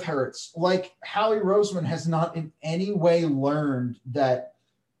compete with Hurts. Howie Roseman has not in any way learned that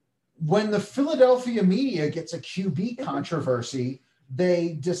when the Philadelphia media gets a QB controversy,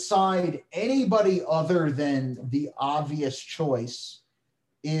 they decide anybody other than the obvious choice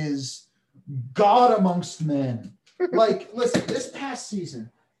is God amongst men. Listen, this past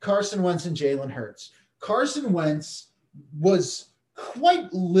season, Carson Wentz and Jalen Hurts. Carson Wentz was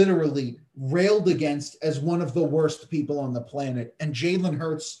quite literally railed against as one of the worst people on the planet, and Jalen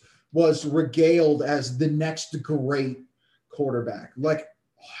Hurts was regaled as the next great quarterback,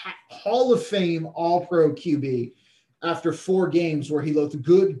 Hall of Fame, All-Pro QB. After 4 games where he looked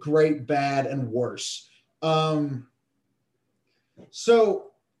good, great, bad, and worse.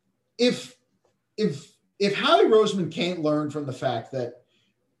 So if Howie Roseman can't learn from the fact that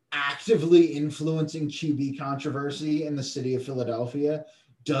actively influencing QB controversy in the city of Philadelphia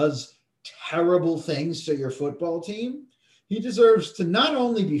does terrible things to your football team, he deserves to not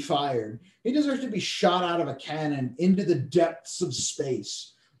only be fired, he deserves to be shot out of a cannon into the depths of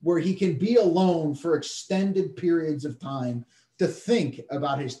space, where he can be alone for extended periods of time to think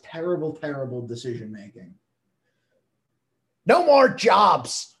about his terrible, terrible decision-making. No more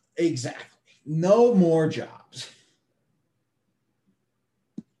jobs. Exactly. No more jobs.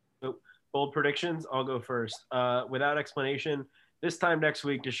 So, bold predictions. I'll go first. Without explanation, this time next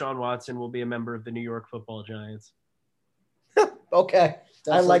week, Deshaun Watson will be a member of the New York Football Giants. Okay.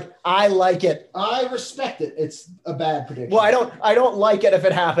 I like it. I respect it. It's a bad prediction. Well, I don't like it if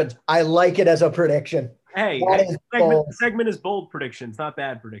it happens. I like it as a prediction. Hey, the segment is bold predictions, not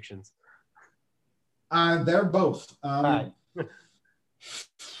bad predictions. They're both. Right.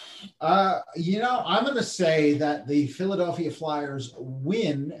 I'm going to say that the Philadelphia Flyers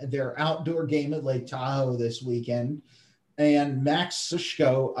win their outdoor game at Lake Tahoe this weekend, and Max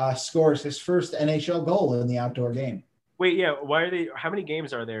Sushko scores his first NHL goal in the outdoor game. Wait, yeah. How many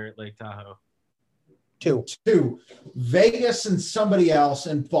games are there at Lake Tahoe? 2. Vegas and somebody else,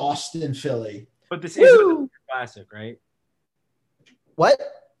 and Boston, Philly. But this isn't the Winter Classic, right? What?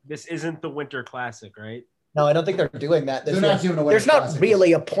 This isn't the Winter Classic, right? No, I don't think they're doing that. They're not doing a Winter There's not Classic.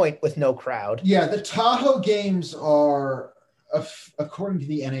 really a point with no crowd. Yeah, the Tahoe games are, according to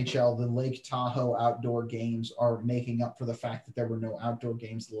the NHL, the Lake Tahoe outdoor games are making up for the fact that there were no outdoor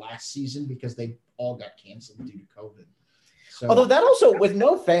games last season because they all got canceled due to COVID. So, although that also, with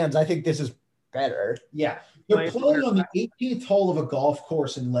no fans, I think this is better. Yeah. They're playing on the 18th hole of a golf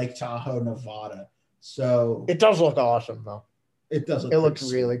course in Lake Tahoe, Nevada. So it does look awesome, though. It does. It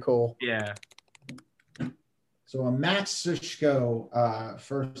looks really cool. Yeah. So a Max Sushko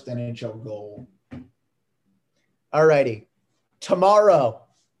first NHL goal. All righty. Tomorrow.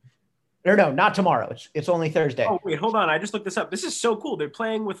 Or no, not tomorrow. It's only Thursday. Oh, wait, hold on. I just looked this up. This is so cool. They're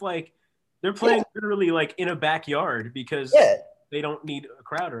playing with literally in a backyard because they don't need a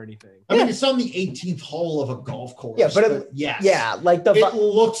crowd or anything. I mean, it's on the 18th hole of a golf course. Yeah, but yes. Yeah, like it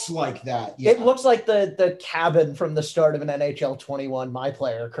looks like that. Yeah. It looks like the cabin from the start of an NHL 21 My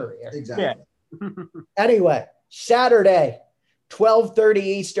Player career. Exactly. Yeah. Anyway, Saturday, 12:30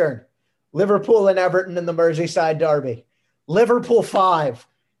 Eastern, Liverpool and Everton in the Merseyside derby. Liverpool 5,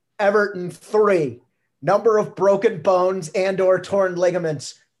 Everton 3. Number of broken bones and or torn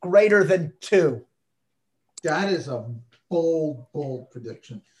ligaments greater than 2. That is a bold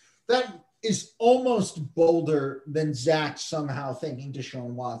prediction. That is almost bolder than Zach somehow thinking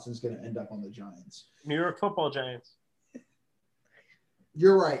Deshaun Watson's going to end up on the Giants. New York Football Giants.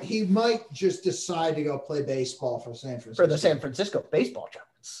 You're right. He might just decide to go play baseball for San Francisco. For the San Francisco Baseball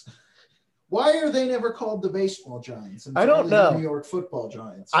Giants. Why are they never called the Baseball Giants? I don't know. The New York Football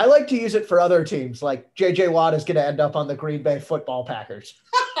Giants. I like to use it for other teams. Like J.J. Watt is going to end up on the Green Bay Football Packers.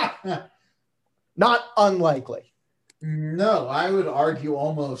 Not unlikely. No, I would argue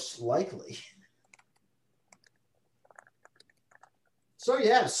almost likely. So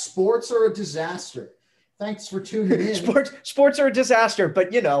yeah, sports are a disaster. Thanks for tuning in. Sports are a disaster,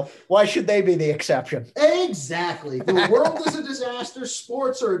 but why should they be the exception? Exactly. The world is a disaster.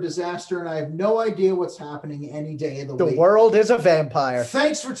 Sports are a disaster, and I have no idea what's happening any day of the week. The world is a vampire.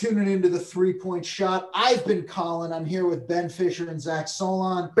 Thanks for tuning into the 3-Point Shot. I've been Colin. I'm here with Ben Fisher and Zach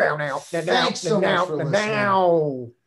Solon. Thanks so much for listening.